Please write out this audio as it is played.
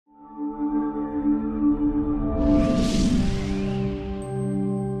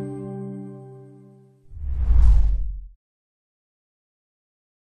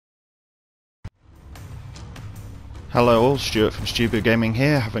Hello all, Stuart from Studio Gaming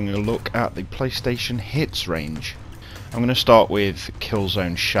here, having a look at the PlayStation hits range. I'm going to start with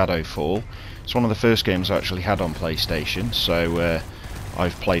Killzone Shadowfall. It's one of the first games I actually had on PlayStation, so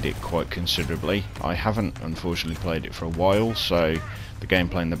I've played it quite considerably. I haven't unfortunately played it for a while, so the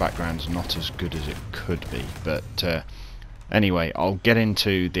gameplay in the background is not as good as it could be, but anyway, I'll get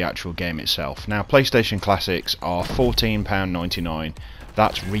into the actual game itself. Now, PlayStation Classics are £14.99,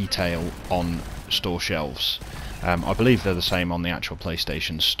 that's retail on store shelves. I believe they're the same on the actual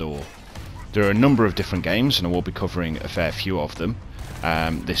PlayStation Store. There are a number of different games, and I will be covering a fair few of them,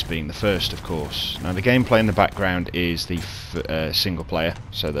 this being the first, of course. Now, the gameplay in the background is the single player,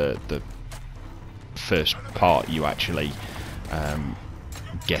 so the first part you actually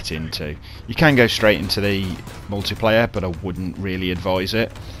get into. You can go straight into the multiplayer, but I wouldn't really advise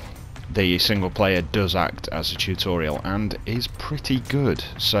it. The single player does act as a tutorial and is pretty good,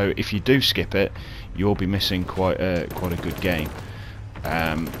 so if you do skip it, you'll be missing quite a good game.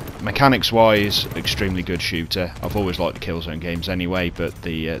 Mechanics wise, extremely good shooter. I've always liked the Killzone games anyway, but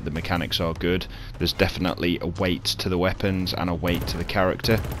the mechanics are good. There's definitely a weight to the weapons and a weight to the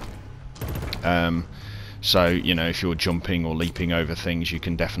character. So, you know, if you're jumping or leaping over things, you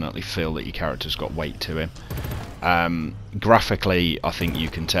can definitely feel that your character's got weight to him. Graphically, I think you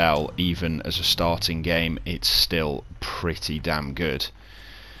can tell, even as a starting game, it's still pretty damn good.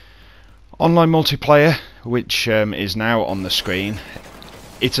 Online multiplayer, which is now on the screen,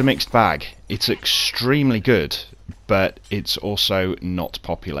 it's a mixed bag. It's extremely good, but it's also not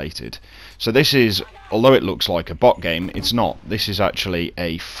populated. So this is, although it looks like a bot game, it's not. This is actually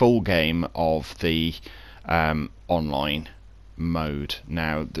a full game of the online mode.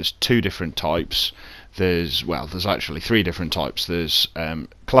 Now, there's two different types. There's actually three different types. There's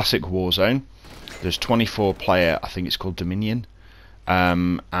classic Warzone, there's 24 player, I think it's called Dominion,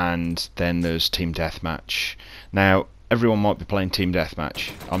 and then there's Team Deathmatch. Now, everyone might be playing Team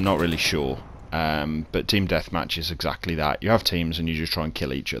Deathmatch, I'm not really sure, but Team Deathmatch is exactly that. You have teams and you just try and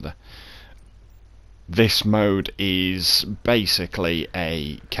kill each other. This mode is basically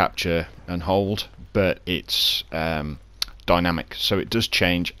a capture and hold, but it's dynamic, so it does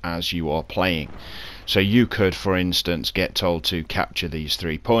change as you are playing. So you could, for instance, get told to capture these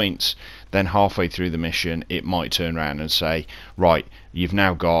 3 points, then halfway through the mission it might turn around and say, right, you've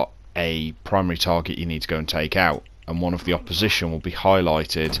now got a primary target you need to go and take out, and one of the opposition will be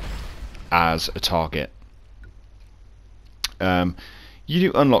highlighted as a target. You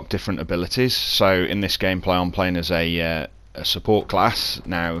do unlock different abilities. So in this gameplay I'm playing as a support class.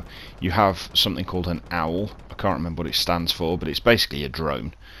 Now, you have something called an owl. I can't remember what it stands for, but it's basically a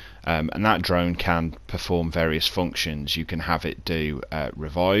drone. And that drone can perform various functions. You can have it do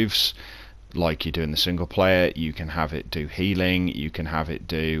revives, like you do in the single player. You can have it do healing. You can have it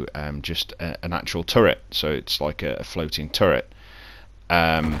do just an actual turret. So it's like a floating turret.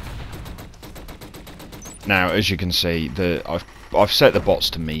 Now, as you can see, I've set the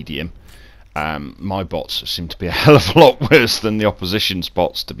bots to medium. My bots seem to be a hell of a lot worse than the opposition's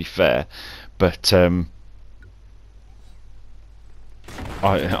bots, to be fair, but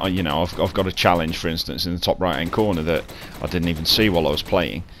I've got a challenge, for instance, in the top right hand corner that I didn't even see while I was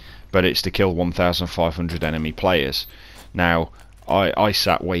playing, but it's to kill 1,500 enemy players. Now, I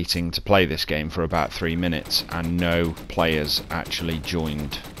sat waiting to play this game for about 3 minutes and no players actually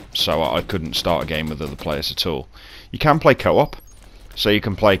joined, so I couldn't start a game with other players at all. You can play co-op, so you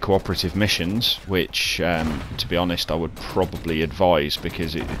can play cooperative missions, which, to be honest, I would probably advise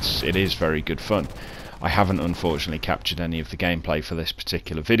because it is very good fun. I haven't unfortunately captured any of the gameplay for this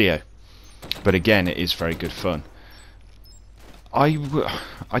particular video, but again, it is very good fun. I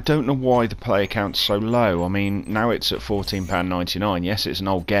don't know why the player count's so low. I mean, now it's at £14.99. Yes, it's an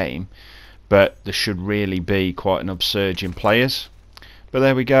old game, but there should really be quite an upsurge in players. But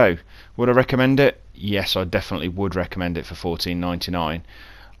there we go. Would I recommend it? Yes, I definitely would recommend it for £14.99.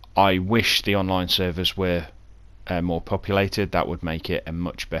 I wish the online servers were more populated. That would make it a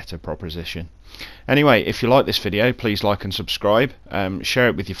much better proposition. Anyway, if you like this video, please like and subscribe, share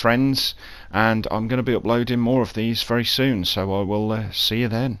it with your friends, and I'm going to be uploading more of these very soon, so I will see you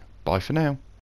then. Bye for now.